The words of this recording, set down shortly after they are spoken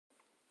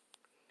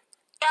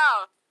Yo.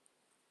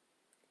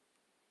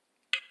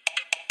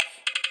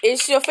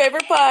 It's your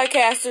favorite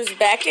podcasters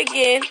back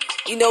again.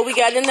 You know we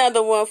got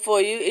another one for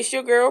you. It's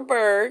your girl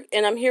Berg,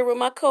 and I'm here with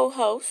my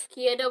co-host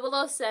Kia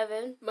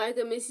 007,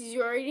 Micah Mrs.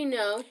 You already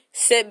know.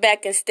 Sit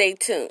back and stay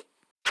tuned.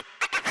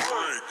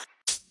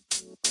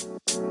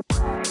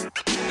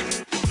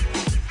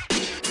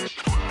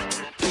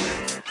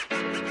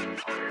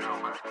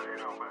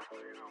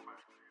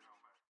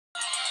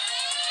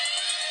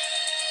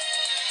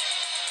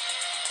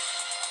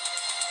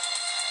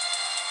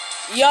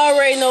 Y'all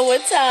already know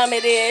what time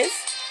it is.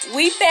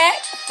 We back,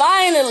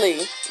 finally,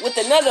 with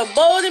another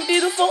bold and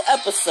beautiful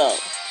episode.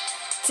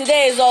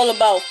 Today is all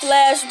about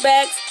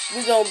flashbacks.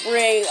 We're going to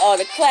bring all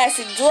the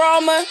classic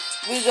drama.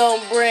 We're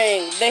going to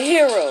bring the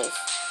heroes.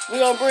 We're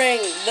going to bring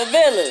the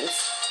villains.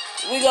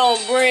 We're going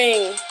to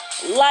bring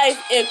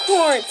life in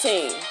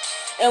quarantine.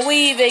 And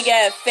we even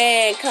got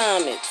fan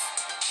comments.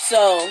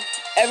 So,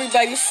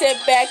 everybody sit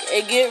back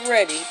and get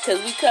ready,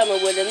 because we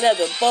coming with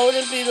another bold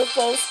and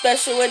beautiful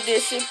special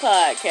edition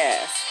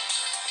podcast.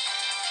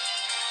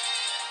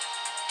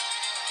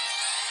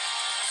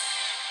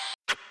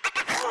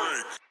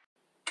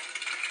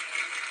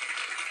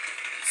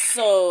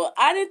 So,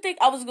 I didn't think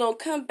I was going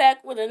to come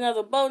back with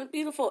another bold and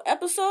beautiful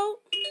episode.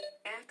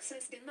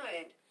 Access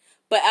denied.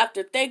 But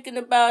after thinking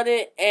about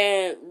it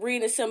and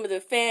reading some of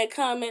the fan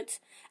comments,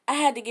 I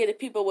had to give the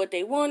people what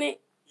they wanted.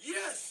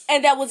 Yes.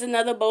 And that was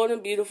another bold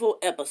and beautiful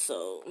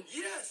episode.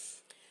 Yes.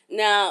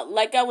 Now,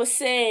 like I was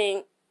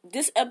saying,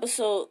 this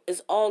episode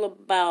is all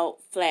about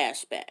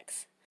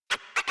flashbacks.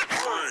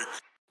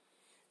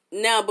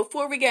 Now,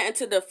 before we get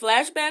into the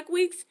flashback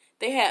weeks,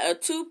 they had a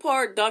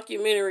 2-part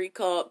documentary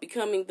called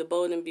Becoming the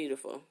Bold and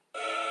Beautiful.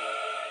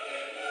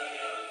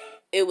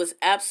 It was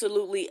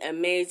absolutely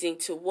amazing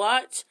to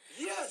watch.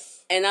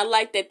 Yes. And I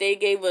like that they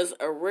gave us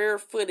a rare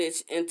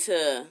footage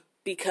into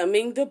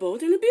becoming the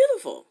bold and the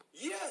beautiful.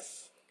 Yes.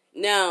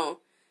 Now,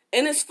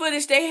 in this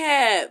footage, they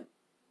had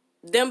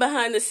them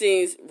behind the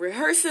scenes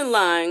rehearsing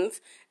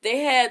lines. They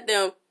had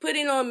them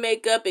putting on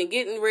makeup and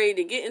getting ready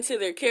to get into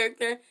their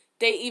character.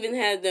 They even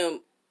had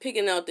them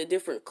picking out the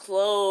different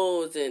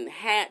clothes and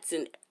hats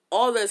and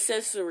all the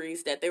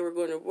accessories that they were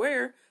going to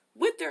wear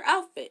with their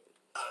outfit.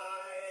 I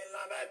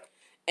love it.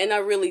 And I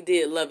really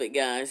did love it,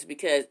 guys,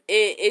 because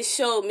it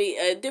showed me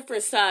a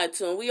different side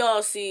to them. We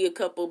all see a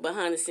couple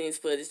behind-the-scenes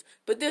footage,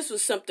 but this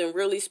was something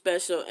really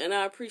special, and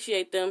I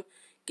appreciate them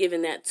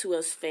giving that to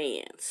us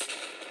fans.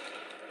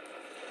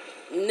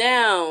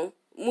 Now,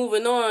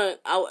 moving on,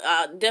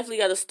 I definitely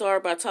got to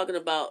start by talking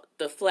about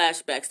the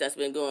flashbacks that's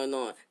been going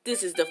on.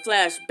 This is the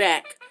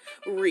flashback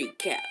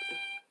recap.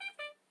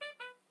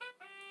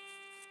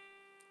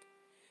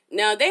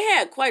 Now, they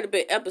had quite a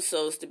bit of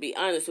episodes, to be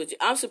honest with you.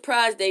 I'm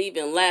surprised they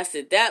even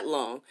lasted that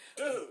long.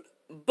 Dude.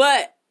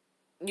 But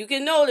you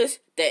can notice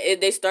that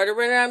they started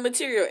running out of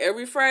material.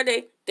 Every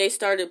Friday, they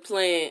started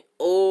playing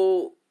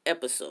old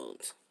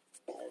episodes.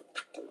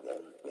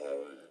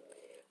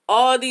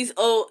 All these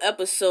old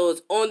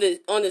episodes on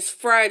this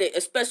Friday,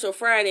 a special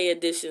Friday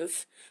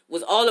editions,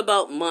 was all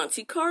about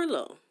Monte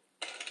Carlo.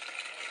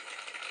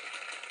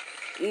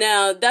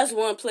 Now, that's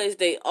one place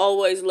they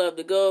always love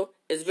to go.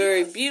 It's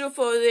very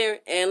beautiful there,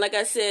 and like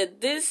I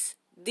said, these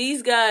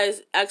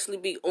guys actually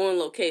be on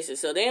location,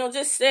 so they don't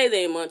just say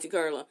they're in Monte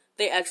Carlo.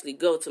 They actually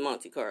go to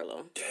Monte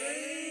Carlo. Damn.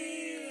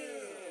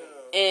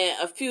 And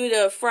a few of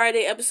the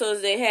Friday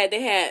episodes they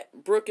had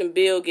Brooke and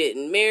Bill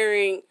getting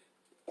married,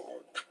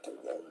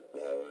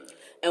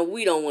 and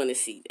we don't want to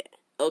see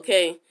that,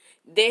 okay?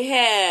 They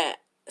had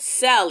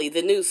Sally,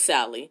 the new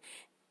Sally,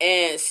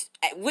 and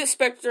with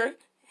Spectre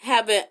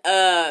having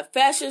a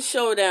fashion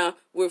showdown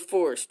with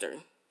Forrester.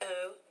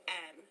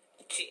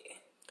 OMG.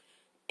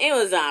 It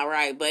was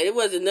alright, but it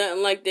wasn't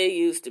nothing like they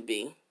used to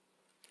be.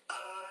 I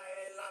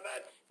love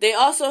it. They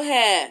also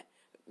had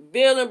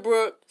Bill and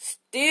Brooke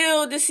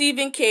still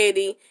deceiving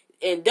Katie,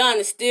 and Don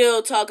is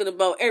still talking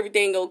about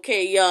everything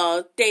okay,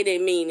 y'all. They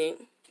didn't mean it.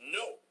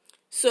 No.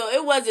 So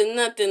it wasn't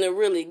nothing to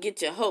really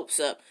get your hopes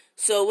up.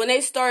 So when they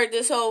started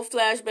this whole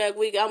flashback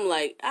week, I'm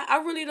like,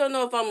 I really don't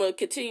know if I'm going to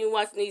continue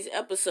watching these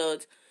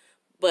episodes.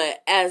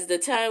 But as the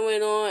time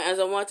went on, as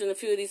I'm watching a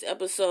few of these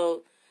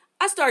episodes,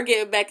 I started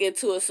getting back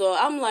into it. So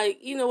I'm like,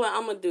 you know what,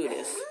 I'm going to do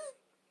this.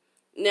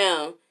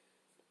 Now,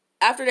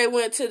 after they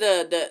went to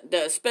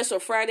the special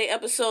Friday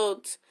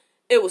episodes,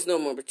 it was no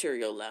more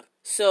material left.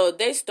 So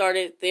they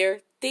started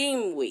their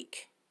theme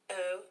week.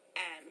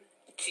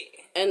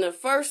 OMG. And the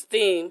first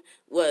theme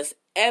was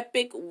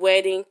Epic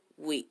Wedding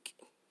Week.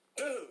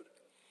 Dude.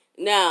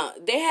 Now,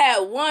 they had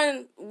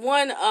one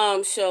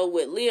show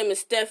with Liam and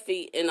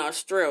Steffi in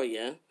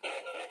Australia.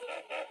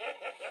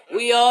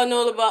 We all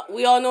know about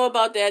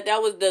that.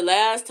 That was the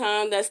last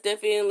time that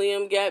Steffi and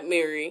Liam got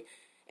married.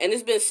 And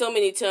it's been so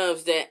many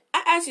times that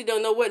I actually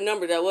don't know what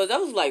number that was. That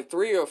was like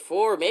 3 or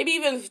 4, maybe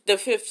even the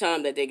 5th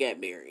time that they got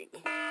married.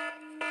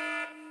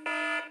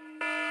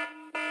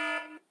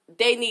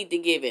 They need to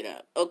give it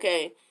up,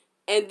 okay?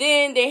 And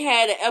then they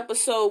had an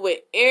episode with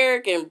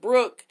Eric and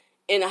Brooke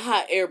in a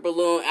hot air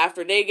balloon.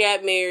 After they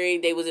got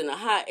married, they was in a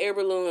hot air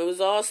balloon. It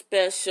was all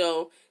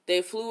special.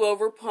 They flew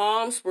over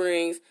Palm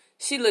Springs.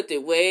 She looked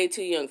it way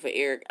too young for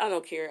Eric. I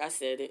don't care. I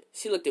said it.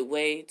 She looked it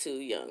way too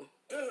young.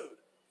 Dude.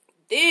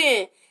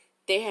 Then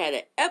they had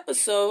an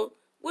episode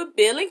with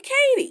Bill and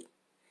Katie.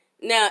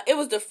 Now, it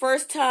was the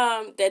first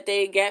time that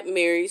they got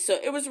married, so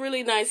it was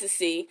really nice to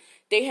see.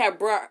 They had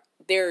brought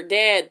their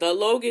dad, the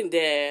Logan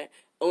dad,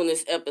 on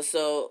this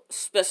episode.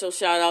 Special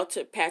shout out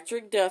to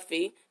Patrick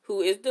Duffy,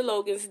 who is the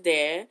Logan's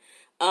dad.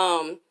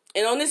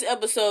 And on this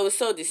episode, it was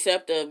so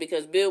deceptive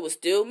because Bill was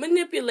still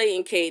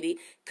manipulating Katie,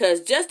 because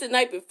just the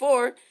night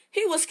before,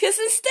 he was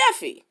kissing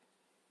Steffi.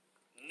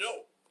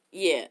 No.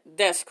 Yeah,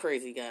 that's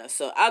crazy, guys.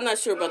 So I'm not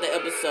sure about the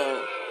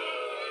episode,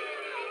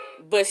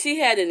 but she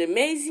had an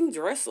amazing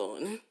dress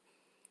on.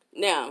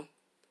 Now,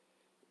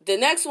 the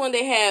next one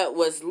they had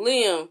was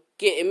Liam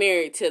getting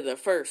married to the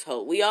first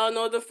Hope. We all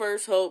know the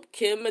first Hope,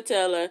 Kim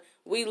Matella.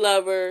 We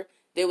love her.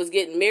 They was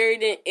getting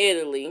married in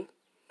Italy.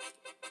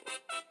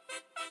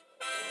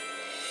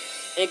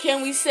 And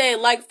can we say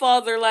like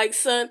father, like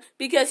son?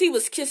 Because he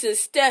was kissing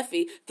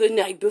Steffi the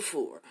night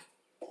before.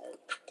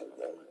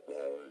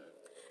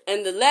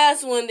 And the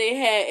last one they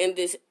had in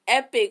this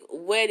epic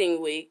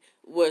wedding week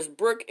was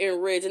Brooke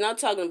and Ridge. And I'm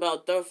talking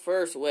about the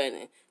first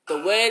wedding.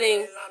 The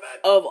wedding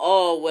of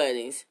all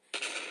weddings.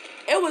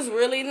 It was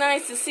really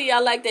nice to see. I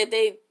like that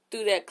they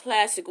threw that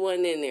classic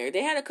one in there.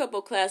 They had a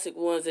couple classic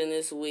ones in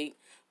this week.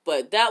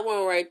 But that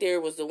one right there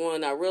was the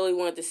one I really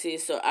wanted to see.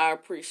 So I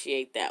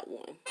appreciate that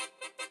one.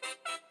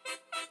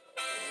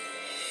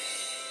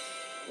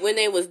 When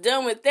they was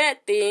done with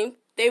that theme,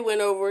 they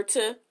went over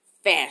to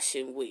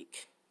Fashion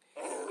Week.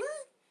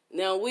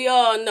 Now, we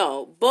all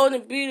know Bold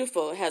and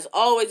Beautiful has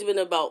always been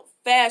about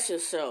fashion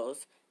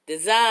shows,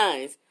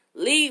 designs,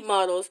 lead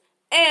models,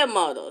 and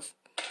models.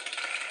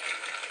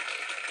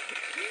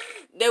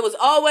 They was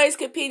always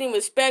competing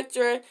with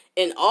Spectra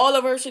in all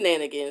of her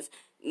shenanigans.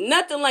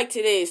 Nothing like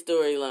today's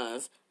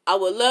storylines. I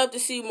would love to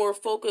see more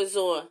focus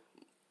on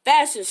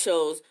fashion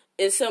shows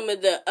in some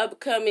of the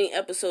upcoming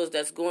episodes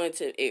that's going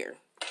to air.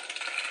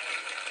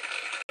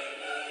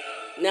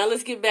 Now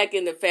let's get back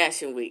into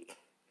Fashion Week.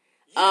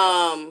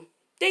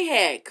 They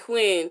had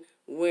Quinn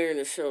wearing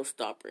a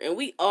showstopper, and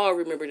we all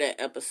remember that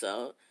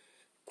episode.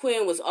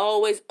 Quinn was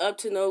always up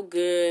to no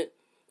good,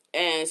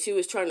 and she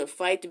was trying to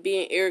fight to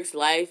be in Eric's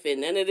life,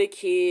 and none of the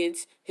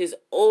kids, his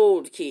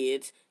old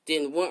kids,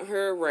 didn't want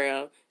her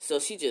around, so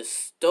she just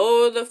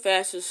stole the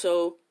fashion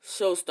show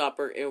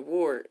showstopper and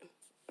wore it.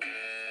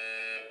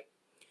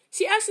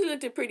 She actually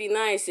looked pretty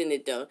nice in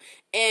it though,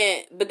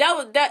 but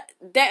that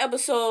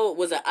episode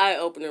was an eye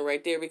opener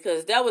right there,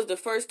 because that was the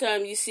first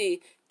time you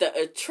see the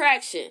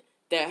attraction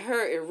that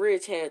her and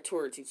Ridge had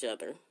towards each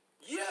other.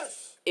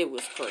 Yes. It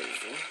was crazy.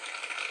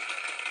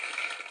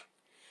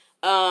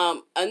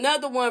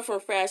 Another one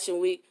from Fashion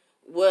Week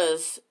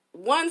was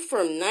one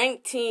from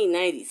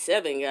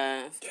 1997,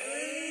 guys.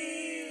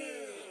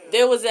 Damn.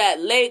 There was at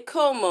Lake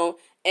Como,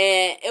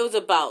 and it was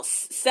about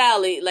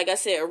Sally, like I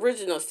said,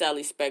 original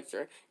Sally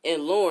Spectra,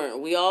 and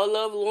Lauren. We all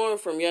love Lauren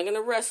from Young and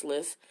the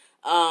Restless.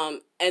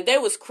 And they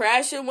was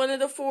crashing one of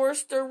the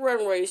Forrester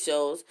runway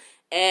shows,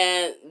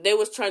 and they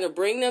was trying to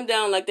bring them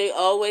down like they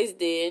always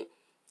did.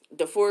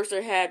 The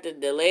Forrester had to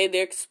delay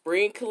their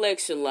spring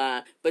collection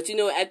line, but you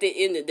know, at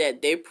the end of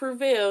that, they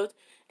prevailed,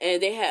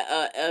 and they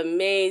had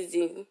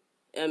an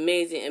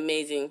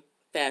amazing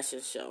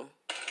fashion show.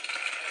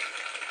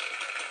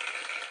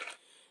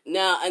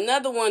 Now,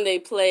 another one they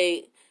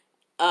played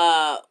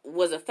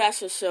was a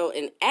fashion show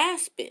in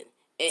Aspen.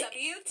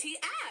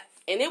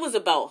 WTF. And it was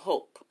about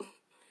hope.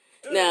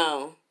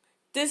 Now,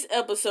 this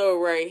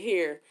episode right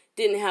here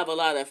didn't have a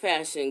lot of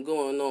fashion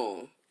going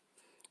on.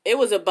 It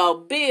was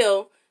about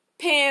Bill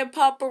paying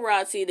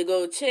paparazzi to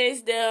go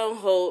chase down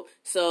Hope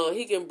so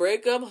he can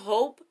break up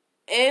Hope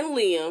and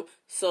Liam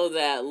so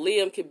that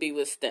Liam can be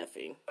with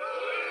Steffi.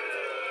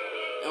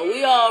 And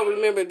we all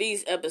remember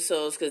these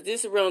episodes because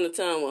this is around the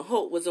time when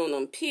Hope was on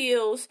them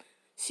pills.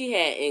 She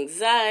had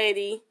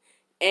anxiety,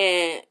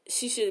 and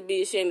she should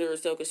be ashamed of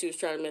herself because she was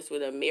trying to mess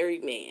with a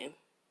married man.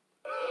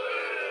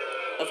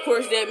 Of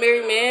course, that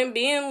married man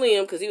being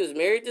Liam, because he was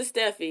married to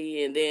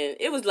Steffi, and then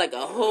it was like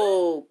a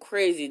whole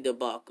crazy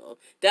debacle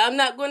that I'm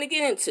not going to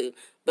get into.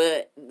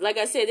 But like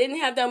I said, they didn't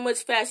have that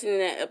much fashion in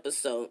that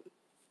episode.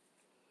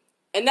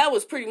 And that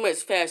was pretty much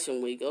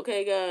Fashion Week,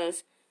 okay,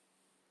 guys?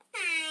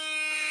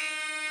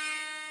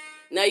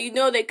 Now, you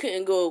know they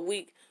couldn't go a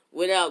week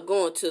without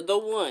going to the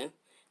one,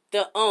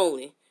 the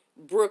only,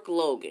 Brooke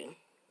Logan.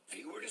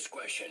 Viewer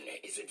discretion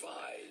is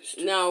advised.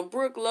 Now,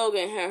 Brooke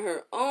Logan had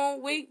her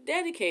own week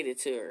dedicated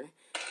to her.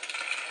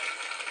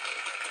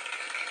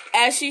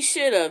 As she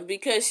should have,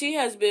 because she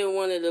has been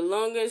one of the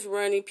longest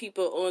running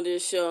people on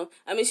this show.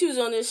 I mean, she was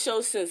on this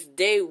show since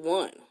day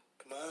one.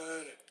 Come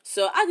on.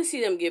 So I can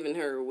see them giving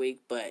her a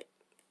week, but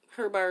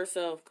her by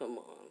herself, come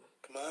on.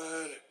 Come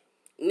on.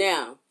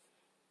 Now,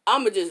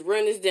 I'm going to just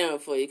run this down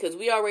for you, because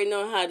we already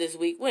know how this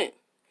week went.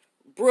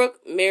 Brooke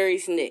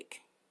marries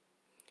Nick.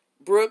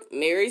 Brooke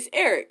marries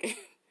Eric.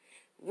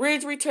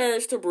 Ridge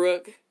returns to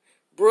Brooke.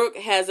 Brooke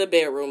has a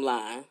bedroom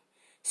line.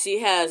 She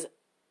has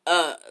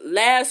a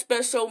last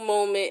special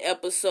moment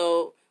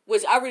episode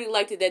which I really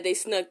liked it that they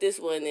snuck this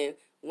one in.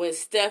 When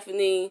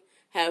Stephanie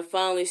had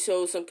finally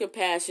showed some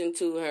compassion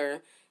to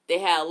her, they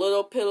had a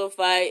little pillow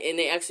fight, and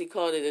they actually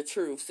called it a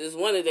truce. It's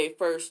one of their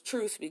first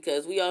truce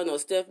because we all know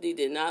Stephanie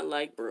did not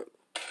like Brooke.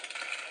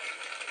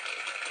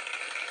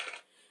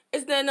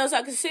 There's nothing else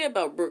I can say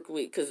about Brooke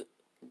week because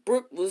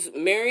Brooke was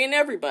marrying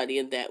everybody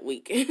in that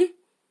week.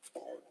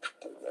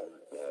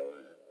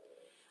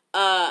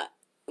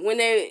 When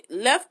they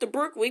left the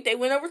Brooke week, they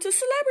went over to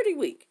Celebrity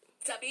Week.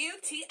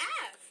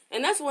 WTF.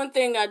 And that's one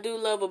thing I do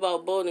love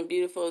about Bold and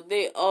Beautiful.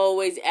 They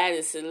always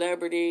added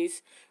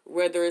celebrities,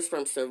 whether it's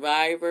from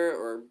Survivor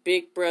or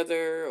Big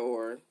Brother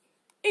or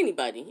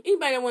anybody.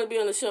 Anybody that want to be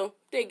on the show,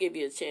 they give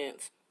you a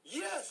chance.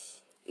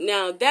 Yes.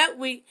 Now, that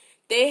week,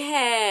 they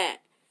had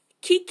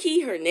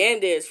Kiki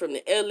Hernandez from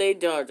the LA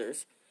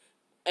Dodgers.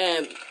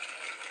 And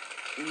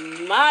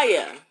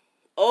Maya.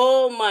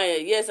 Oh, Maya.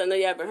 Yes, I know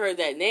you haven't heard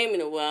that name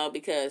in a while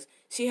because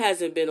she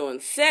hasn't been on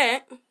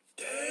set.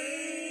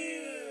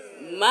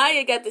 Damn.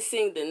 Maya got to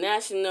sing the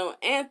national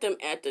anthem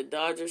at the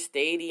Dodger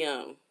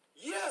Stadium.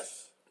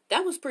 Yes.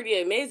 That was pretty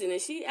amazing,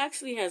 and she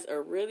actually has a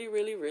really,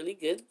 really, really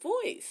good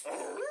voice.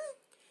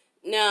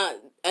 Now,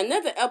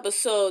 another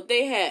episode,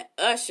 they had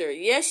Usher.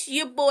 Yes,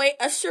 your boy,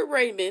 Usher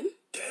Raymond.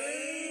 Damn.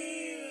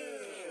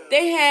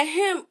 They had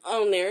him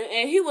on there,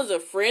 and he was a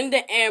friend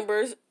to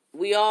Amber's.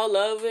 We all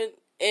love it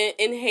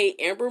and hate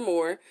Amber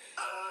Moore.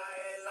 I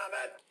love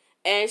it.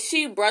 And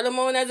she brought him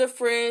on as a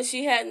friend.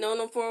 She had known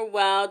him for a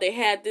while. They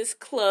had this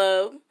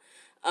club.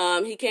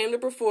 He came to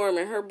perform,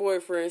 and her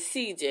boyfriend,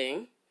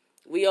 CJ,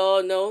 we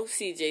all know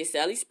CJ,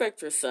 Sally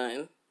Spectra's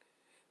son,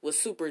 was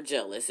super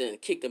jealous and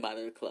kicked him out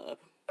of the club.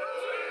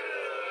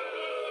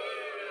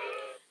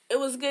 It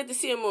was good to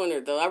see him on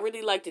there, though. I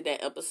really liked it,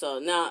 that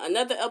episode. Now,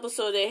 another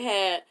episode they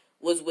had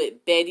was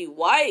with Betty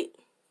White.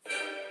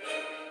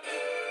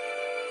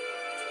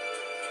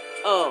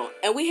 Oh,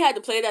 and we had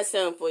to play that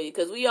sound for you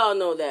because we all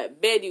know that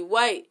Betty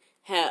White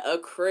had a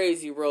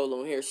crazy role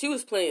on here. She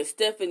was playing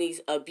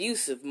Stephanie's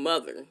abusive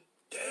mother.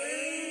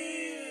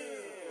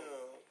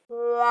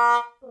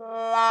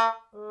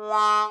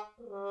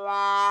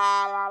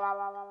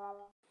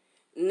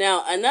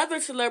 Now, another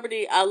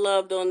celebrity I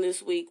loved on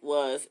this week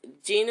was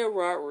Gina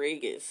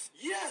Rodriguez.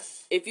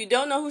 Yes. If you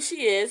don't know who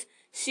she is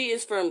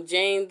from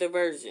Jane the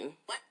Virgin.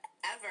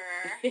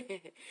 Whatever.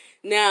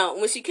 Now,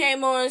 when she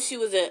came on, she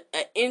was an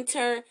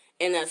intern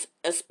and an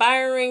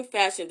aspiring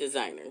fashion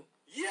designer.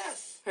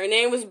 Yes. Her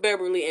name was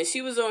Beverly, and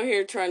she was on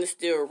here trying to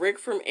steal Rick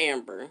from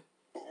Amber.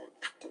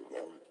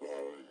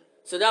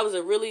 So that was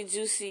a really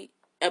juicy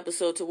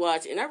episode to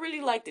watch, and I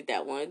really liked it,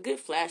 that one. A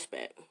good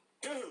flashback.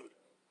 Dude.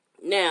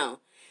 Now,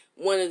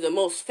 one of the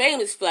most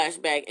famous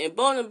flashback in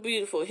Bold and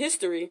Beautiful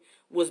history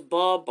was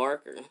Bob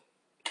Barker.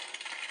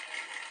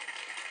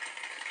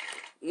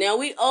 Now,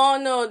 we all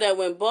know that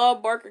when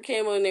Bob Barker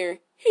came on there,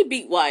 he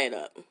beat Wyatt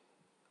up.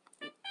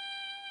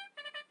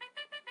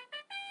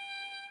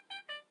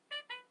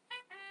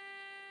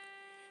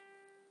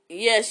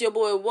 Yes, your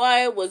boy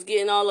Wyatt was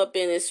getting all up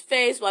in his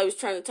face while he was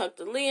trying to talk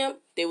to Liam.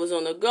 They was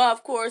on the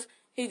golf course.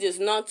 He just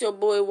knocked your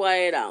boy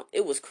Wyatt out.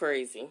 It was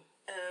crazy.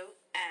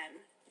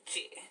 OMG.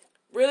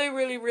 Really,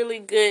 really, really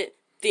good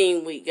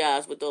theme week,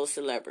 guys, with those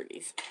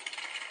celebrities.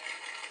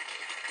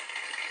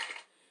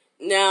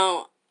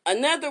 Now,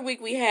 another week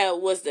we had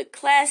was the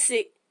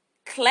classic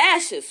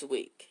Clashes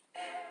week.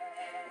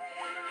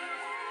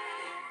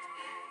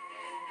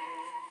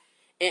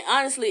 And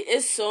honestly,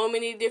 it's so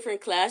many different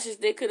clashes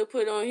they could have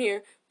put on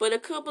here, but a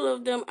couple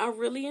of them I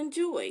really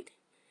enjoyed.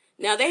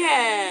 Now, they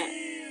had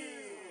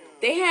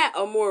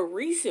a more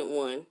recent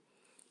one,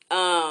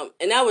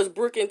 and that was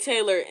Brooke and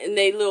Taylor and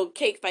their little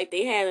cake fight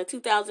they had in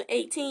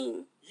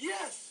 2018.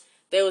 Yes.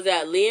 They was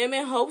at Liam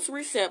and Hope's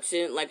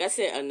reception. Like I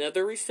said,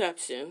 another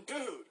reception.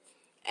 Dude.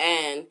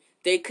 And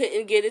they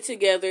couldn't get it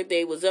together.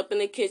 They was up in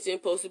the kitchen,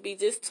 supposed to be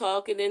just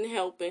talking and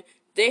helping.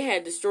 They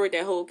had destroyed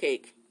that whole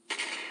cake.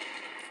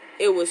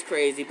 It was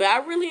crazy, but I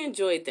really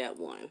enjoyed that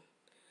one.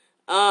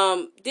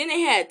 Then they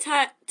had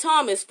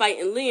Thomas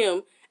fighting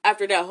Liam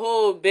after that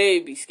whole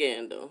baby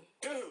scandal.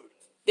 Dude.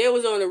 They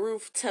was on the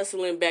roof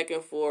tussling back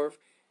and forth.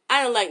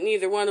 I didn't like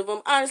neither one of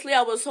them. Honestly,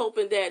 I was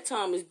hoping that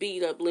Thomas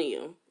beat up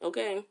Liam,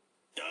 okay?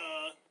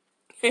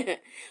 Duh.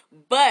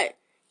 But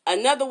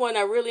another one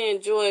I really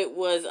enjoyed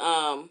was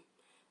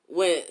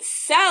when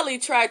Sally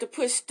tried to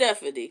push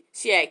Stephanie.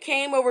 She had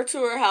came over to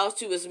her house.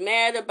 She was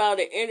mad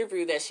about an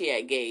interview that she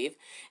had gave.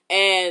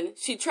 And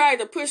she tried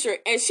to push her,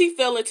 and she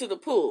fell into the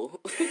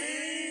pool.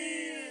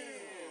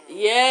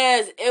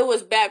 Yes, it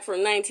was back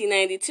from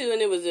 1992,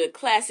 and it was a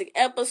classic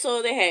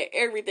episode. They had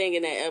everything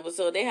in that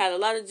episode. They had a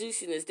lot of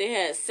juiciness. They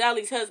had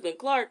Sally's husband,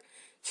 Clark,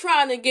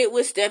 trying to get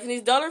with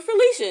Stephanie's daughter,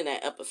 Felicia, in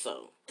that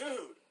episode.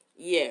 Dude.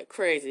 Yeah,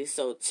 crazy.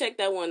 So check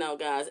that one out,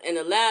 guys. And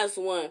the last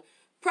one,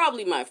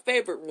 probably my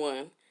favorite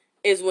one,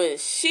 is when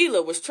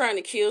Sheila was trying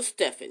to kill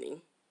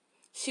Stephanie.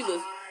 I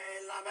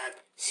love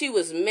it. She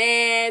was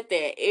mad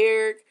that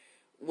Eric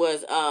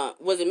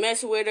wasn't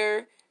messing with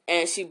her,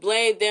 and she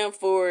blamed them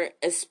for it,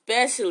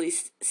 especially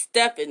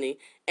Stephanie,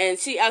 and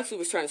she actually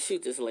was trying to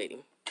shoot this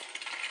lady.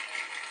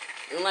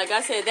 And like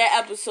I said,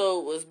 that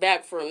episode was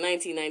back from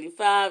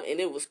 1995, and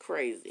it was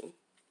crazy.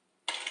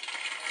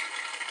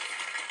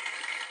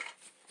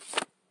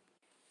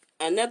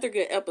 Another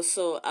good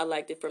episode I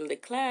liked it from the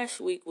Clash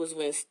week was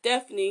when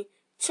Stephanie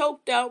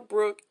choked out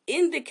Brooke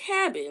in the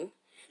cabin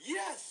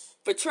Yes.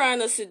 for trying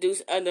to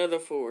seduce another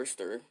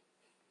Forrester.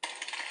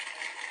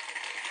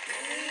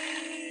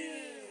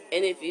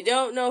 And if you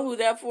don't know who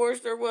that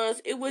Forrester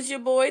was, it was your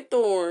boy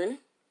Thorne.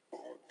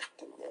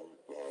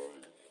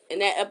 And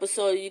that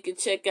episode you can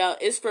check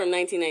out. It's from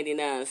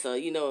 1989, so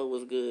you know it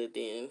was good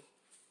then.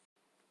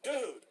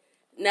 Dude.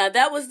 Now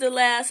that was the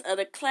last of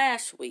the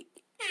Clash week.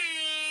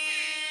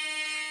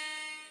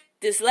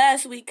 This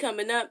last week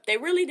coming up, they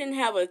really didn't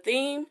have a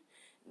theme.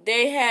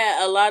 They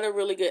had a lot of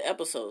really good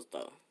episodes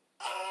though.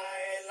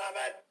 I love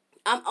it.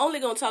 I'm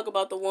only going to talk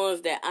about the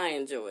ones that I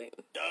enjoyed.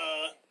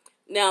 Duh.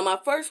 Now my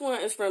first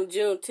one is from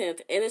June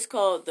 10th, and it's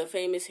called The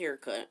Famous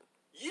Haircut.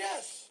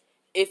 Yes.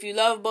 If you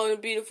love Bold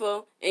and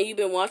Beautiful, and you've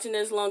been watching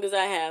as long as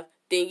I have,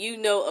 then you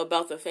know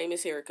about The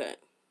Famous Haircut.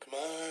 Come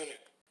on.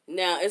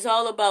 Now, it's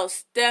all about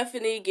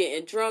Stephanie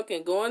getting drunk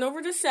and going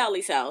over to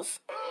Sally's house.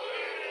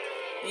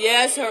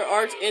 Yes, her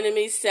arch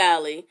enemy,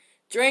 Sally.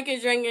 Drinking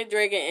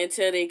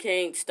until they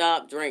can't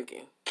stop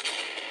drinking.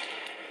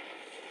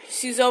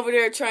 She's over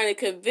there trying to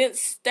convince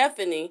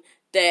Stephanie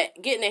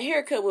that getting a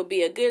haircut would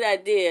be a good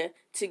idea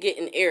to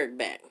getting Eric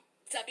back.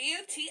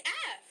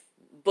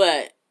 WTF.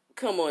 But,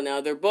 come on now,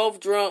 they're both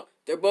drunk.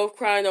 They're both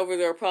crying over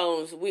their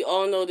problems. We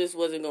all know this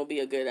wasn't going to be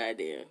a good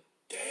idea.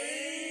 Damn.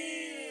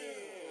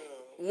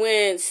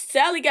 When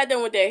Sally got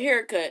done with that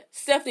haircut,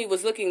 Stephanie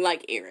was looking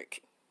like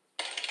Eric.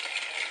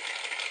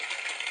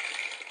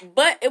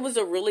 But it was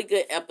a really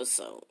good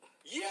episode.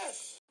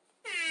 Yes.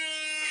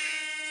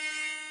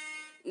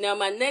 Now,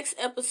 my next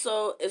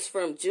episode is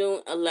from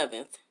June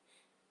 11th.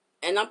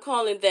 And I'm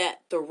calling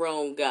that The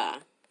Wrong Guy.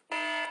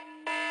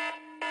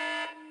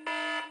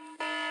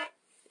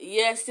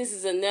 Yes, this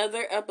is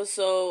another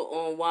episode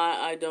on why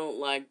I don't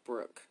like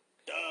Brooke.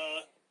 Duh.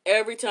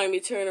 Every time you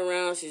turn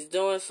around, she's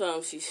doing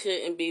something she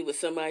shouldn't be with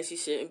somebody she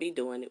shouldn't be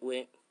doing it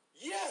with.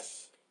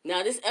 Yes.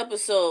 Now, this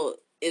episode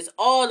is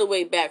all the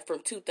way back from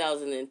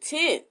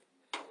 2010.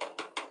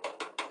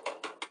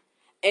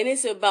 And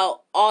it's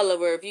about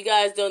Oliver. If you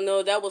guys don't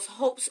know, that was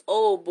Hope's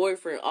old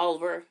boyfriend,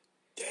 Oliver.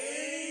 Damn.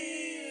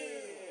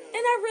 And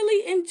I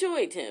really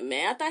enjoyed him,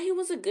 man. I thought he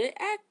was a good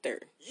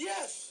actor.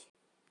 Yes.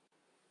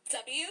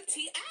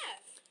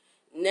 WTF.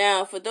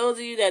 Now, for those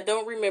of you that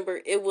don't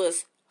remember, it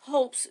was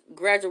Hope's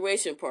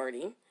graduation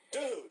party.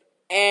 Dude.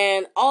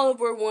 And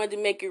Oliver wanted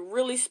to make it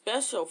really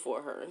special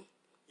for her.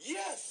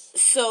 Yes.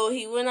 So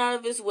he went out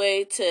of his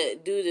way to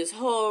do this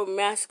whole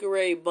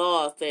masquerade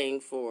ball thing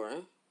for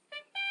her.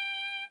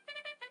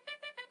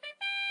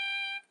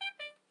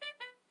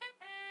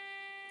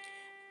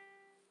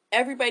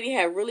 Everybody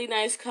had really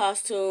nice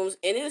costumes,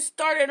 and it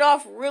started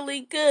off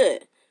really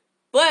good.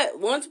 But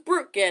once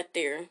Brooke got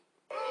there,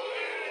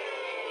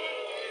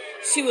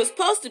 she was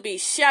supposed to be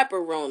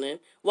chaperoning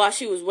while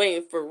she was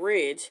waiting for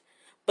Ridge,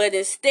 but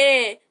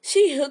instead,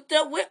 she hooked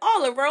up with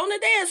Oliver on the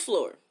dance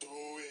floor. Do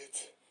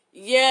it.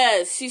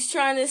 Yes, she's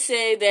trying to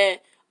say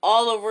that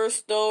Oliver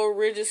stole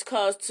Ridge's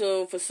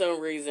costume for some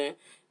reason.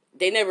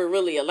 They never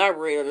really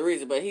elaborate on the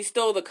reason, but he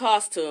stole the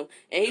costume,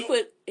 and he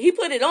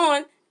put it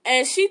on,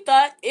 and she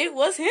thought it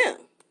was him.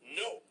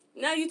 No.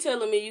 Now you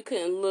telling me you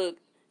couldn't look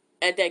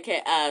at that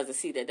cat eyes to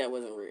see that that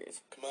wasn't Ridge?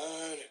 Come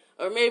on.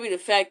 Or maybe the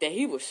fact that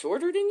he was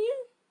shorter than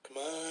you? Come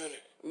on.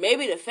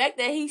 Maybe the fact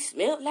that he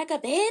smelled like a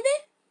baby?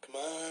 Come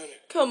on.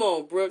 Come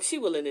on, Brooke. She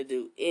willing to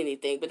do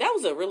anything. But that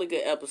was a really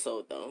good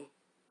episode, though.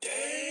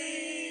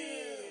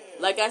 Damn.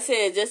 Like I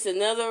said, just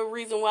another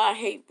reason why I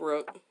hate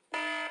Brooke.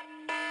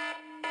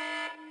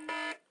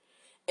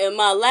 And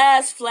my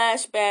last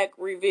flashback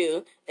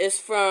review is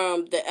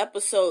from the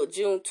episode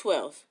June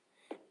 12th.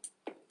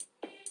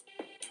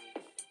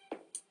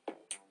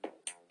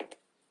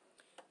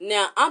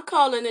 Now, I'm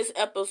calling this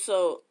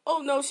episode,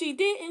 Oh No She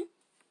Didn't.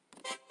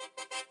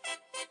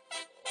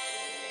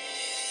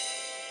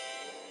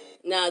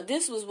 Now,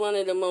 this was one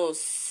of the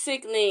most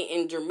sickening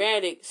and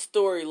dramatic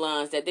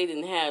storylines that they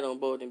didn't have on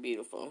Bold and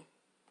Beautiful.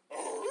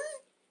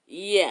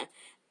 Yeah.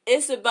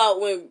 It's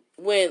about when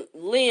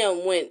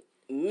Liam went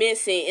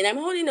missing, and I'm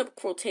holding up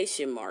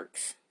quotation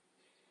marks,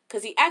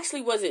 because he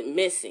actually wasn't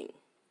missing.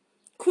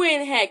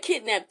 Quinn had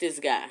kidnapped this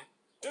guy.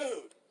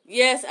 Dude.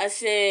 Yes, I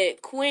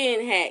said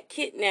Quinn had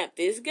kidnapped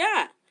this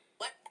guy.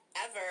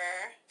 Whatever.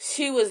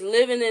 She was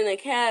living in a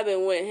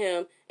cabin with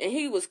him, and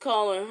he was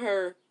calling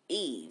her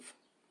Eve.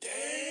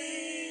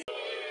 Damn.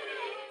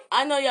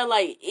 I know y'all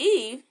like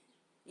Eve.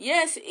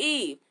 Yes,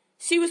 Eve.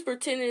 She was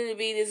pretending to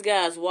be this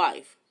guy's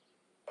wife.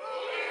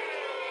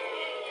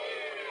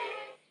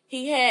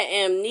 He had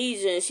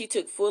amnesia, and she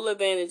took full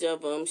advantage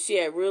of him. She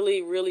had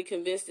really, really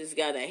convinced this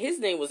guy that his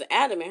name was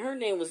Adam and her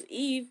name was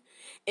Eve,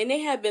 and they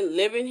had been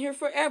living here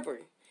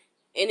forever.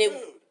 And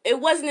it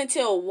wasn't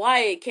until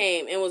Wyatt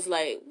came and was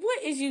like,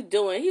 "What is you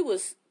doing?" He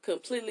was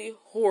completely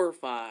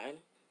horrified.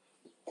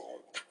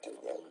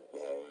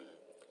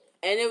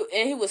 And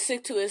he was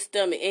sick to his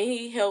stomach, and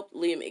he helped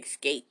Liam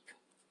escape.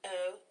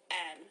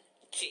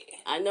 Archie.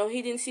 I know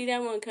he didn't see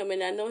that one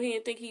coming. I know he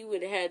didn't think he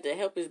would have had to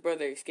help his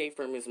brother escape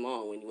from his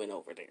mom when he went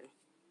over there.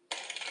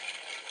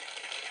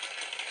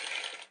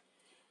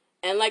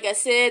 And like I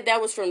said,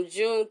 that was from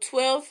June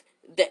 12th.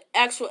 The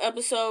actual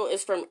episode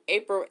is from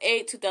April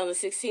 8th,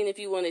 2016. If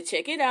you want to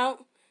check it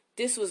out,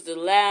 this was the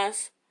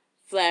last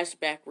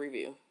flashback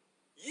review.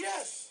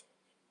 Yes.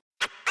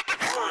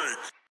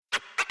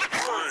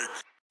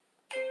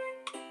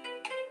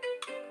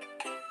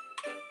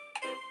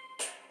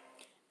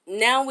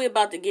 Now we're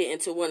about to get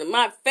into one of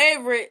my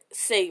favorite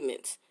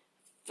segments,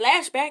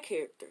 flashback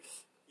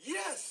characters.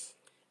 Yes.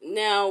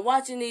 Now,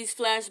 watching these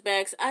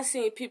flashbacks, I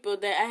seen people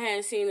that I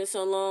hadn't seen in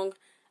so long.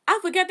 I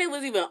forgot they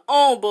was even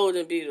on Bold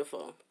and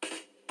Beautiful.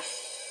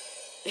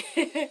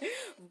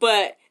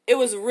 But it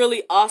was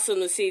really awesome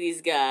to see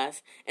these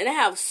guys. And I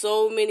have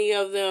so many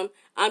of them.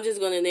 I'm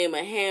just going to name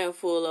a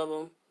handful of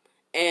them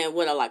and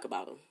what I like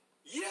about them.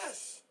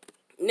 Yes.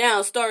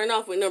 Now, starting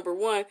off with number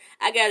 1,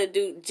 I got to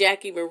do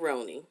Jackie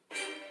Maroney.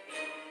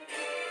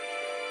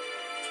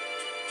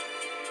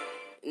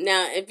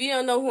 Now, if you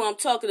don't know who I'm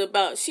talking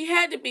about, she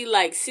had to be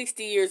like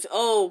 60 years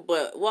old,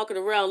 but walking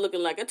around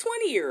looking like a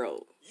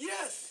 20-year-old.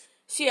 Yes.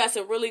 She had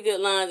some really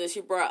good lines, and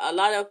she brought a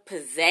lot of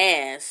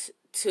pizzazz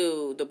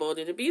to The Bold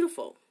and the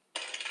Beautiful.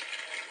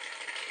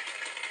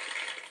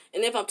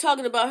 And if I'm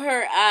talking about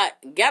her, I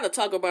gotta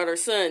talk about her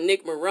son,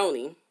 Nick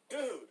Maroney.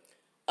 Dude.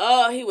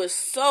 Oh, he was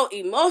so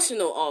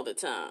emotional all the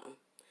time.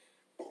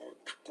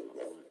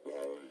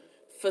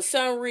 For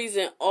some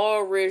reason,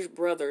 all Ridge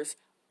brothers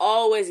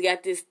always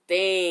got this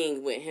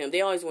thing with him.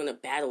 They always want to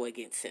battle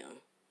against him.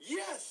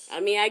 Yes.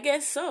 I mean, I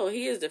guess so.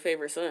 He is the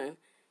favorite son.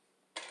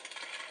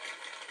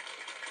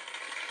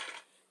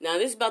 Now,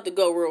 this is about to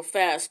go real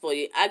fast for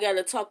you. I got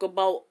to talk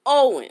about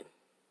Owen.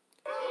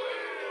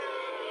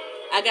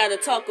 I got to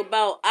talk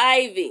about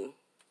Ivy.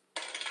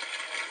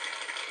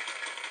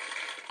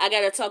 I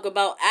got to talk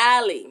about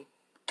Allie.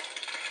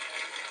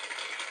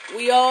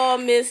 We all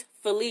miss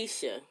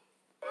Felicia.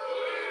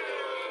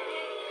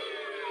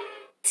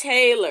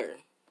 Taylor.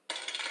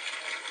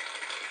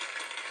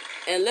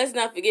 And let's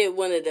not forget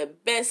one of the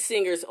best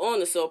singers on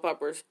the soap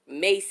operas,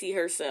 Macy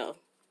herself.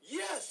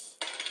 Yes.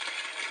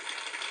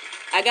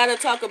 I gotta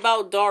talk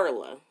about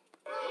Darla.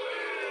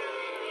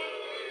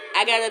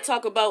 I gotta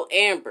talk about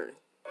Amber.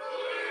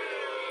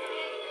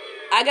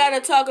 I gotta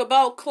talk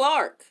about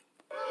Clark.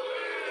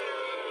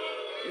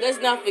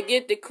 Let's not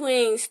forget the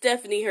Queen,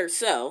 Stephanie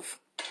herself.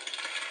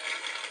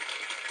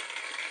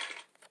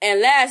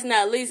 And last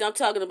not least, I'm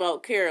talking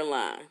about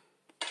Caroline.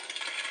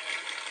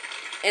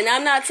 And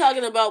I'm not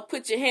talking about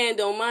put your hand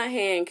on my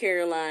hand,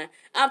 Caroline.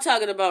 I'm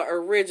talking about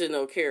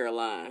original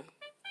Caroline.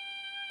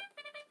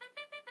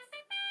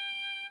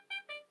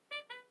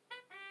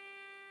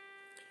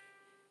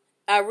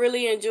 I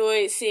really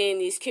enjoyed seeing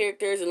these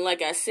characters, and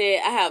like I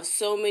said, I have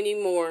so many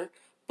more.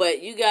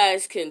 But you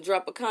guys can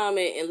drop a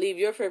comment and leave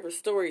your favorite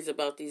stories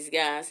about these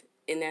guys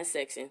in that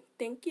section.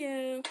 Thank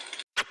you.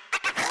 Can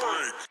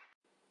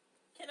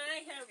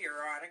I have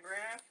your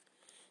autograph?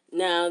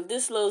 Now,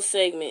 this little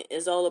segment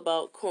is all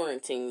about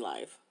quarantine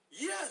life.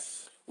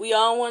 Yes. We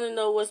all want to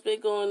know what's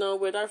been going on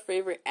with our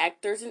favorite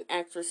actors and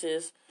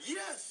actresses.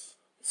 Yes.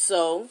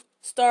 So,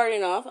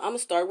 starting off, I'm going to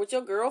start with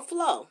your girl,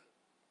 Flo.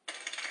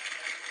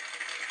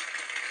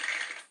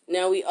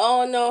 Now, we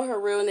all know her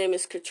real name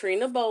is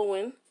Katrina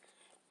Bowen.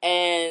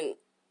 And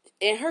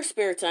in her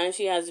spare time,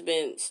 she has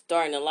been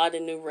starting a lot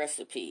of new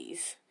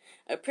recipes.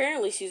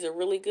 Apparently, she's a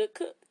really good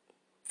cook.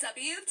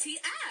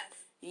 WTF?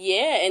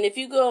 Yeah, and if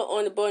you go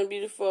on the Bold and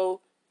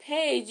Beautiful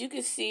page, you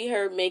can see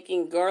her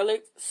making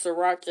garlic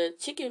sriracha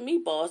chicken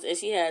meatballs. And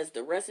she has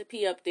the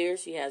recipe up there.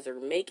 She has her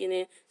making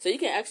it. So you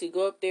can actually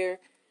go up there,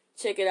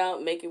 check it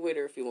out, make it with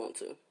her if you want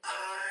to.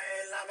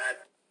 I love it.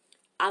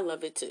 I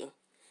love it too.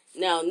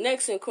 Now,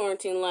 next in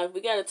quarantine life, we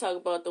got to talk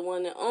about the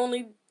one and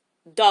only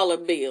Dollar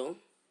Bill.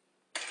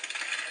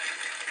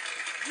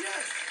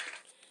 Yes.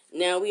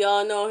 Now, we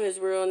all know his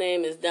real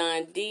name is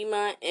Don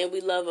Diamont, and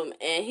we love him.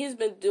 And he's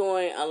been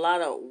doing a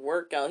lot of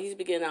workout. He's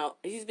been giving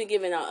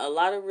out a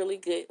lot of really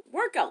good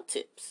workout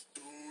tips.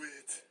 Do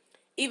it.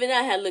 Even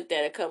I had looked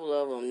at a couple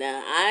of them.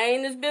 Now, I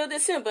ain't as built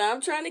as him, but I'm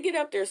trying to get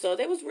up there. So,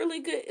 that was really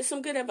good. It's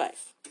some good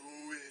advice. Do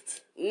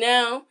it.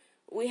 Now,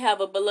 we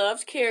have a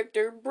beloved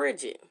character,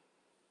 Bridget.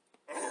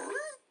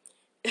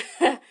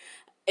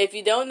 If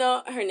you don't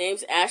know, her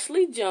name's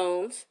Ashley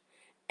Jones.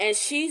 And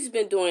she's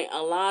been doing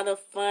a lot of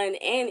fun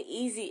and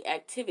easy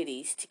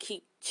activities to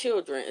keep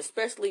children,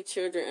 especially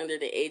children under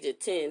the age of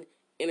 10,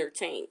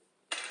 entertained.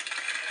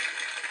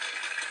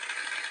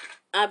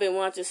 I've been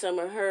watching some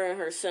of her and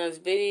her son's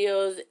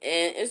videos,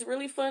 and it's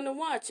really fun to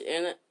watch.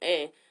 And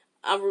hey,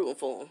 I'm rooting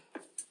for them.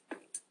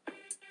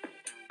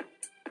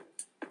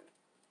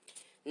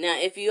 Now,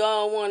 if you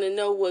all want to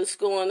know what's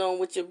going on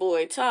with your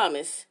boy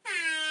Thomas,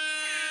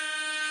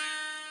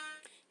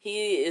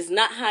 he is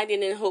not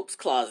hiding in Hope's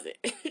closet.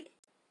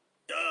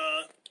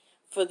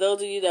 For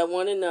those of you that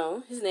want to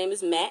know, his name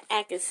is Matt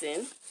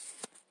Atkinson,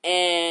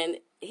 and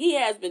he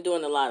has been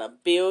doing a lot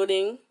of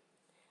building,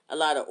 a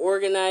lot of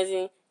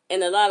organizing,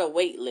 and a lot of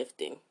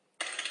weightlifting.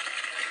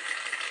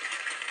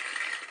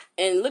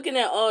 And looking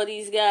at all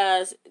these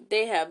guys,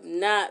 they have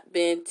not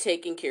been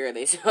taking care of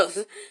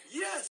themselves.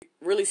 Yes.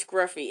 Really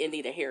scruffy and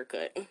need a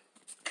haircut.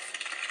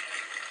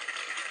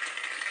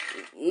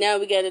 Now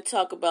we got to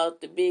talk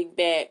about the big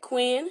bad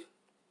queen.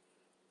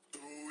 Do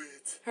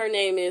it. Her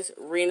name is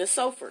Rena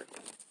Sofer.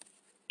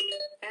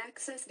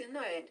 Access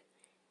denied.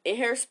 In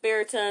her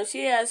spare time,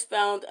 she has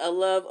found a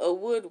love of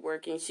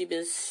woodworking. She's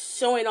been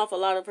showing off a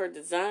lot of her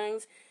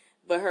designs,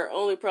 but her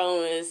only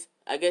problem is,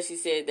 I guess she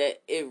said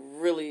that it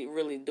really,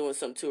 really doing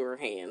something to her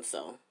hands.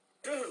 So,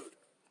 Dude.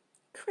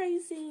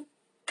 crazy.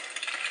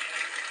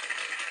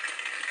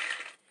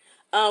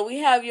 We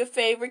have your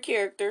favorite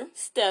character,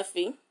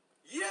 Steffi.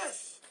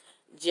 Yes.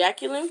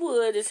 Jacqueline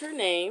Wood is her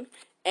name,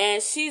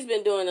 and she's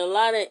been doing a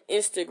lot of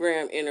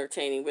Instagram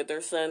entertaining with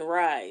her son,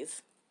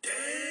 Rise. Damn.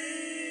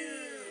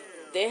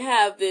 They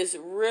have this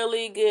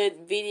really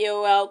good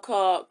video out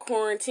called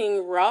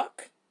Quarantine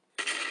Rock.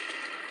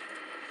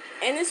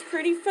 And it's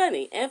pretty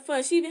funny and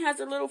fun. She even has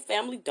her little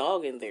family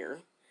dog in there.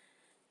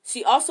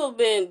 She also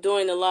been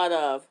doing a lot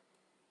of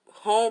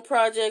home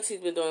projects.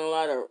 She's been doing a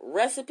lot of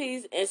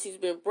recipes. And she's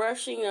been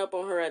brushing up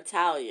on her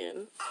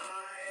Italian.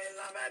 I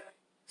love it.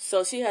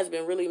 So she has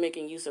been really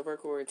making use of her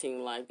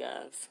quarantine life,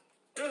 guys.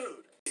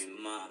 Dude.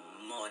 My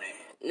money.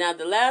 Now,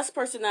 the last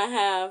person I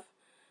have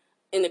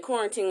in the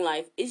quarantine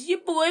life is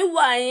your boy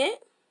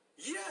Wyatt.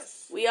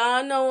 Yes. We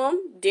all know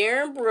him,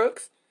 Darren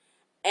Brooks.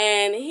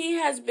 And he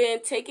has been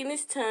taking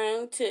his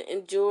time to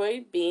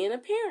enjoy being a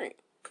parent.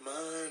 Come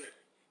on.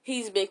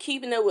 He's been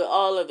keeping up with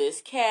all of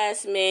his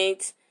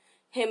castmates.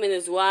 Him and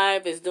his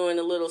wife is doing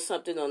a little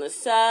something on the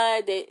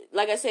side.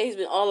 Like I said, he's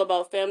been all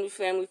about family,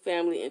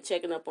 and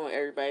checking up on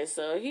everybody.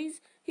 So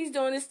he's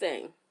doing his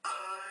thing. I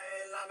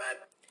love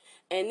it.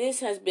 And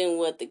this has been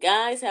what the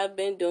guys have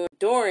been doing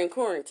during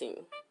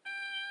quarantine.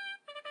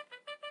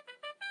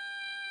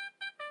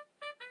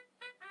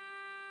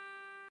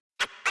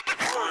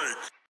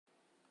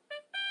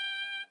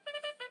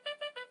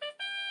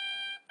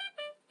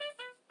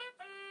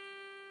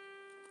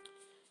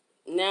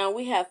 Now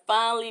we have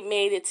finally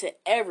made it to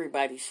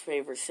everybody's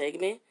favorite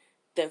segment,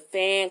 the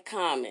fan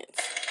comments.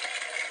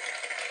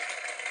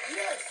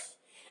 Yes.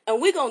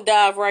 And we're going to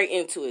dive right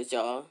into it,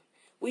 y'all.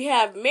 We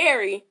have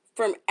Mary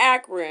from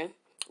Akron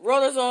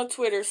wrote us on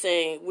Twitter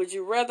saying, would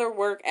you rather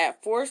work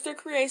at Forrester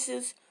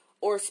Creations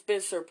or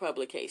Spencer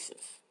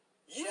Publications?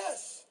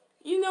 Yes.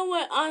 You know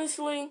what?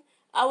 Honestly,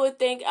 I would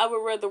think I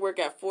would rather work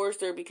at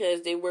Forrester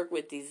because they work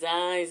with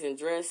designs and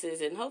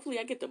dresses, and hopefully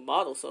I get to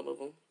model some of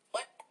them.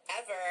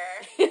 Whatever.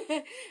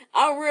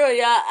 I'm real,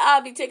 y'all.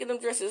 I'll be taking them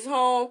dresses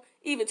home,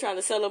 even trying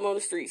to sell them on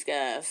the streets,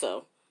 guys.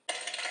 So,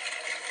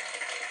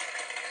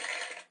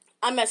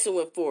 I'm messing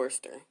with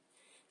Forrester.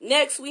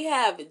 Next, we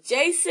have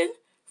Jason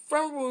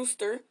from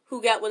Rooster,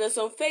 who got with us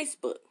on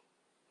Facebook.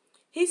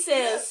 He says,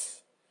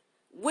 Yes.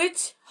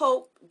 which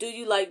Hope do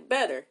you like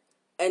better,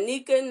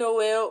 Anika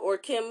Noel or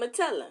Kim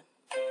Matella?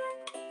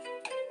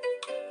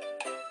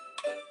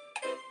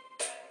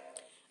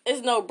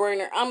 It's no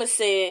brainer. I'ma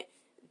say it.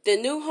 The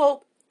new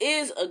Hope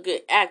is a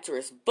good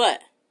actress,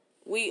 but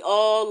we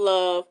all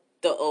love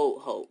the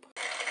old Hope.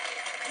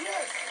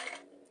 Yes.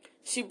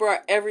 She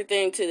brought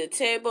everything to the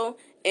table,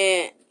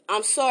 and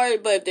I'm sorry,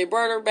 but if they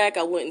brought her back,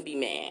 I wouldn't be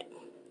mad.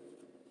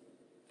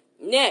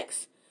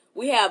 Next,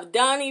 we have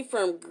Donnie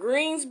from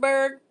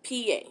Greensburg,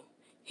 PA.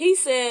 He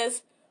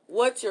says,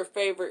 what's your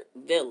favorite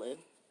villain?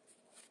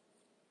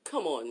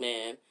 Come on,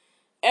 man.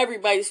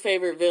 Everybody's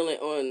favorite villain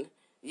on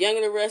Young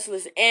and the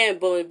Restless and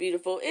Bold and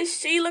Beautiful is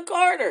Sheila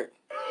Carter.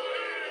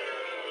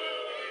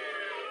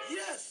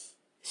 Yes.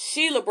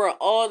 Sheila brought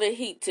all the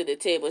heat to the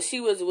table. She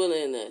was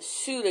willing to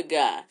shoot a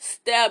guy,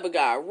 stab a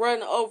guy,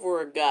 run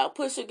over a guy,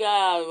 push a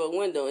guy out of a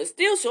window, and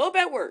still show up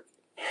at work.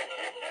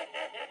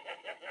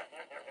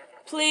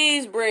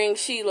 Please bring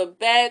Sheila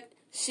back.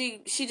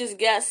 She just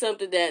got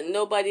something that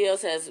nobody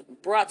else has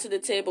brought to the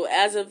table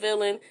as a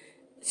villain.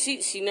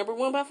 She number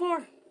one by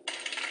far.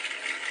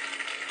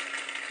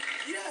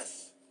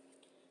 Yes.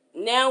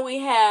 Now we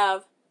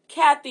have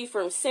Kathy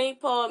from St.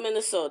 Paul,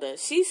 Minnesota.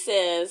 She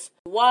says,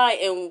 why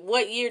and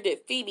what year did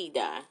Phoebe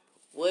die?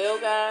 Well,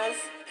 guys,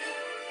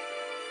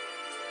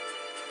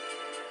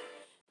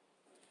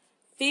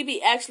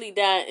 Phoebe actually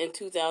died in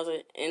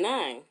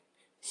 2009.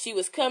 She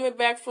was coming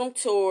back from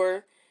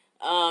tour.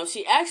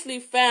 She actually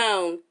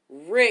found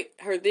Rick,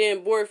 her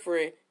then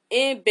boyfriend,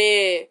 in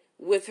bed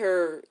with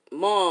her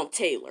mom,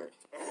 Taylor.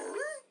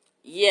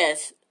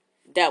 Yes,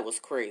 that was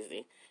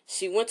crazy.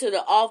 She went to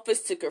the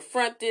office to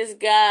confront this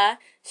guy.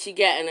 She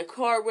got in a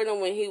car with him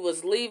when he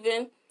was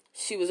leaving.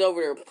 She was over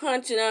there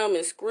punching him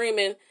and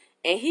screaming.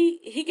 And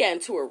he got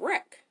into a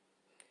wreck.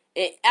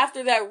 And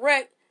after that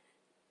wreck,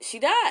 she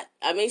died.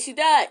 She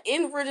died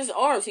in Ridge's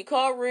arms. He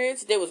called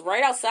Ridge. They was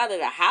right outside of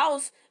the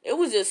house. It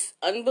was just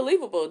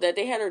unbelievable that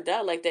they had her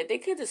die like that. They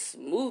could have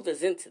smoothed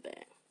us into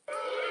that.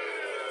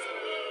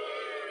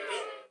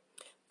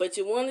 But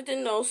you wanted to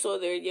know, so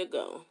there you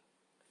go.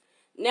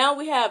 Now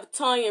we have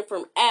Tanya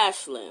from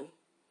Ashland.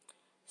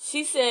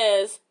 She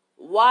says,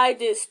 why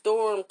did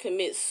Storm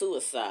commit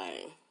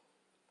suicide?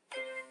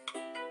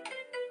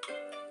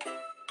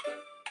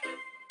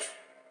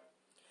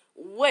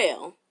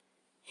 Well,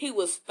 he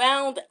was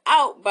found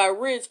out by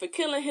Ridge for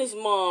killing his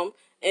mom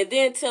and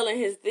then telling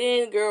his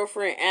then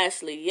girlfriend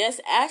Ashley. Yes,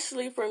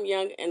 Ashley from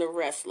Young and the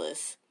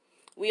Restless.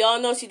 We all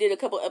know she did a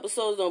couple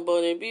episodes on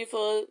Bold and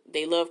Beautiful.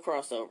 They love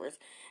crossovers.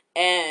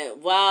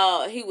 And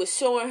while he was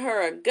showing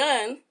her a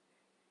gun,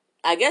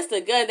 I guess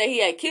the gun that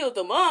he had killed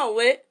the mom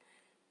with,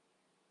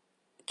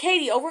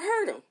 Katie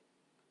overheard him.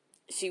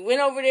 She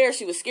went over there.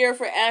 She was scared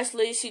for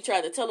Ashley. She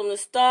tried to tell him to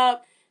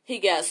stop. He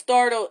got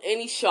startled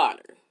and he shot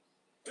her.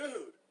 Dude.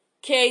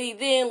 Katie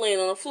then laying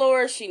on the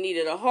floor. She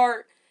needed a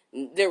heart.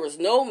 There was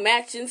no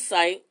match in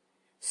sight.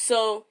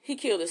 So he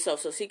killed himself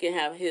so she can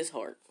have his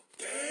heart.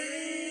 Damn.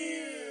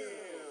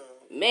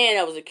 Man,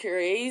 that was a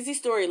crazy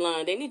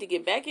storyline. They need to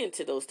get back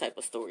into those type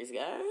of stories,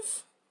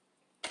 guys.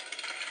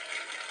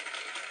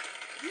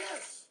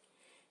 Yes.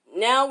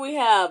 Now we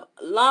have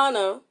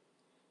Lana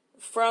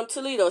from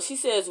Toledo. She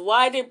says,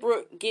 why did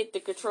Brooke get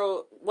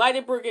control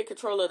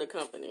of the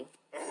company?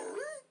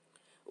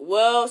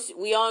 Well,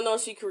 we all know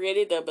she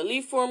created the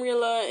Belief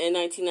formula in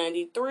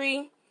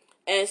 1993,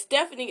 and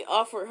Stephanie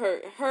offered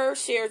her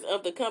shares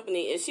of the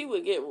company, and she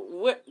would get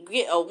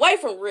away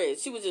from Ridge.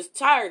 She was just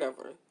tired of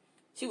her.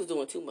 She was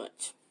doing too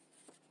much.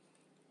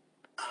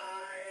 I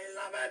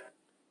love it.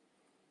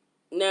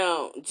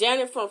 Now,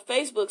 Janet from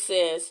Facebook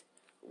says,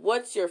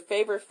 what's your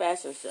favorite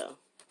fashion show?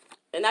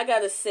 And I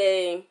gotta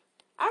say,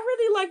 I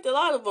really liked a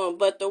lot of them,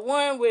 but the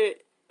one with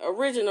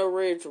original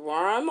Ridge,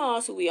 Ron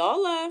Moss, who we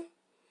all love,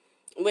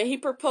 when he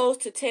proposed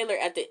to Taylor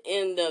at the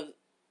end of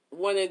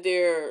one of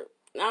their,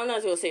 I'm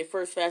not going to say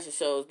first fashion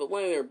shows, but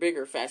one of their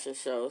bigger fashion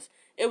shows,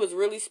 it was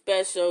really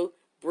special.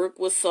 Brooke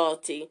was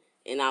salty,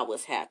 and I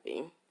was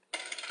happy.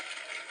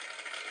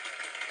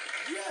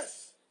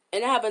 Yes.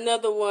 And I have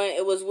another one.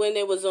 It was when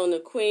it was on the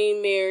Queen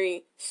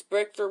Mary.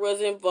 Spectre was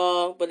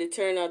involved, but it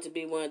turned out to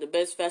be one of the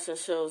best fashion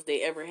shows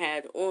they ever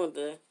had on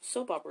the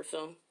soap opera.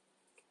 So,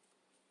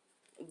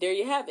 there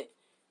you have it.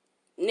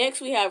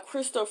 Next, we have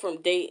Crystal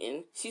from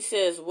Dayton. She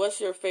says,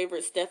 what's your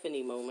favorite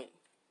Stephanie moment?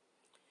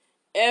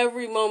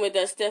 Every moment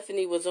that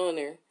Stephanie was on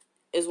there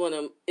is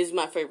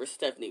my favorite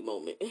Stephanie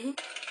moment. Yes.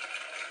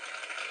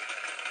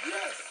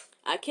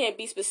 I can't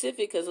be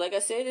specific because, like I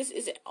said, this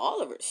isn't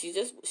all of her. She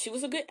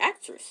was a good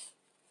actress.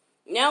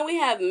 Now we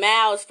have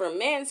Miles from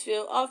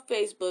Mansfield off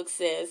Facebook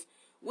says,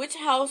 which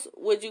house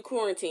would you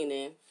quarantine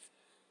in?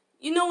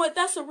 You know what?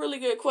 That's a really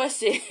good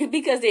question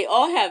because they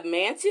all have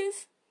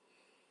mansions.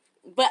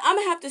 But I'm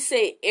going to have to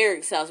say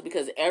Eric's house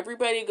because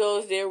everybody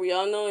goes there. We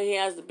all know he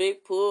has the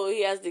big pool.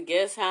 He has the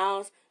guest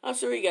house. I'm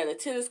sure he got a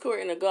tennis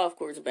court and a golf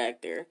course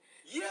back there.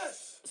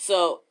 Yes.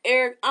 So,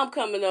 Eric, I'm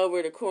coming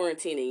over to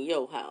quarantine in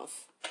your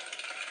house.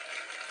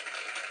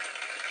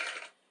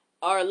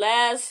 Our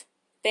last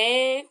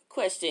fan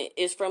question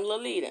is from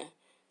Lolita.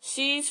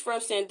 She's from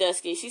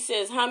Sandusky. She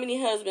says, how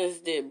many husbands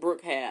did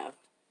Brooke have?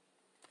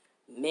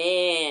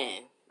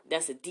 Man,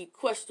 that's a deep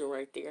question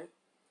right there.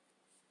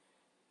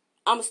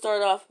 I'm going to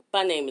start off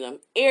by naming them.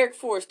 Eric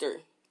Forster.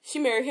 She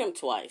married him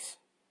twice.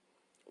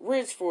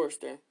 Ridge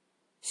Forster.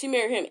 She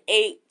married him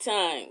 8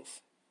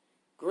 times.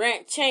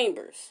 Grant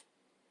Chambers.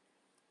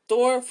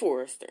 Thorne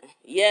Forrester.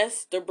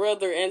 Yes, the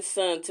brother and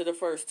son to the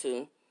first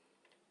two.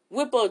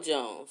 Whippo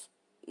Jones.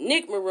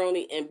 Nick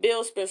Maroney and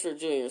Bill Spencer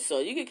Jr.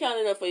 So you can count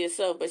it up for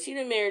yourself, but she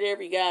done married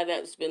every guy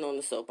that's been on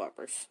the soap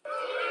operas.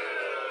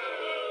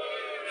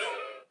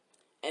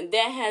 And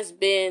that has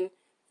been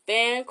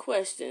Fan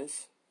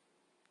Questions.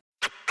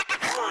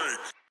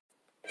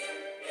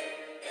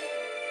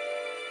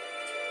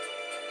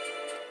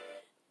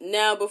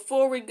 Now,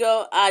 before we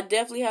go, I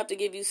definitely have to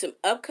give you some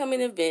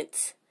upcoming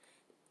events.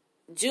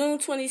 June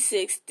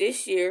 26th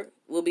this year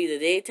will be the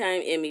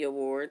Daytime Emmy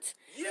Awards.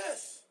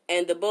 Yes.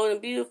 And the Bold and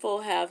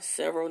Beautiful have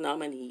several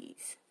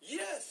nominees.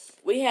 Yes.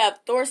 We have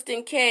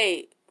Thorsten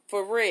Kaye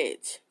for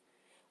Ridge.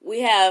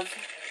 We have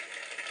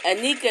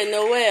Anika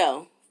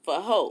Noel for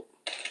Hope.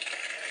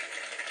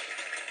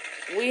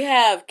 We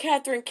have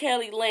Catherine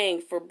Kelly Lang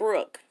for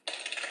Brooke.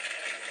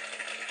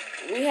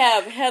 We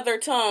have Heather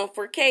Tong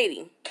for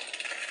Katie.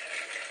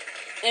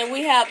 And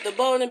we have the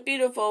Bold and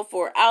Beautiful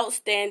for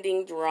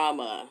Outstanding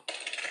Drama.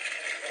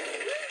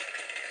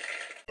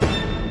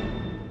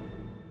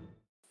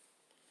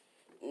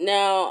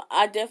 Now,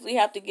 I definitely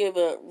have to give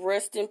a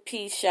rest in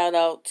peace shout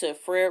out to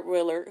Fred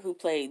Willard, who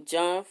played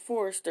John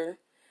Forrester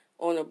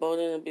on The Bold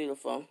and the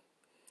Beautiful.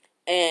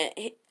 And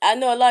I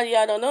know a lot of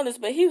y'all don't know this,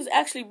 but he was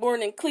actually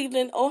born in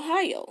Cleveland,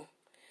 Ohio.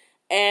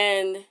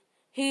 And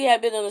he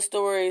had been on the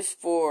stories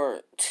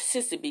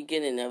since the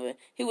beginning of it.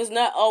 He was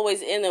not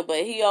always in them,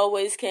 but he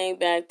always came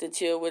back to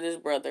chill with his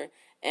brother.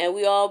 And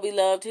we all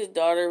beloved his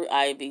daughter,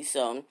 Ivy.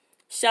 So,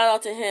 shout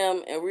out to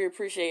him, and we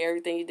appreciate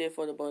everything he did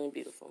for The Bold and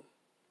Beautiful.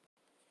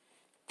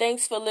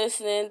 Thanks for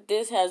listening.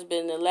 This has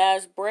been The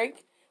Last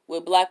Break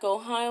with Black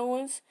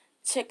Ohioans.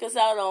 Check us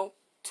out on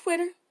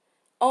Twitter,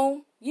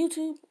 on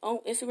YouTube, on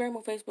Instagram,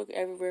 on Facebook,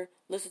 everywhere.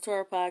 Listen to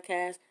our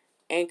podcast,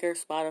 Anchor,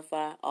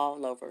 Spotify,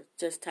 all over.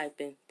 Just type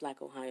in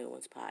Black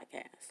Ohioans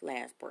Podcast.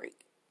 Last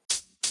Break.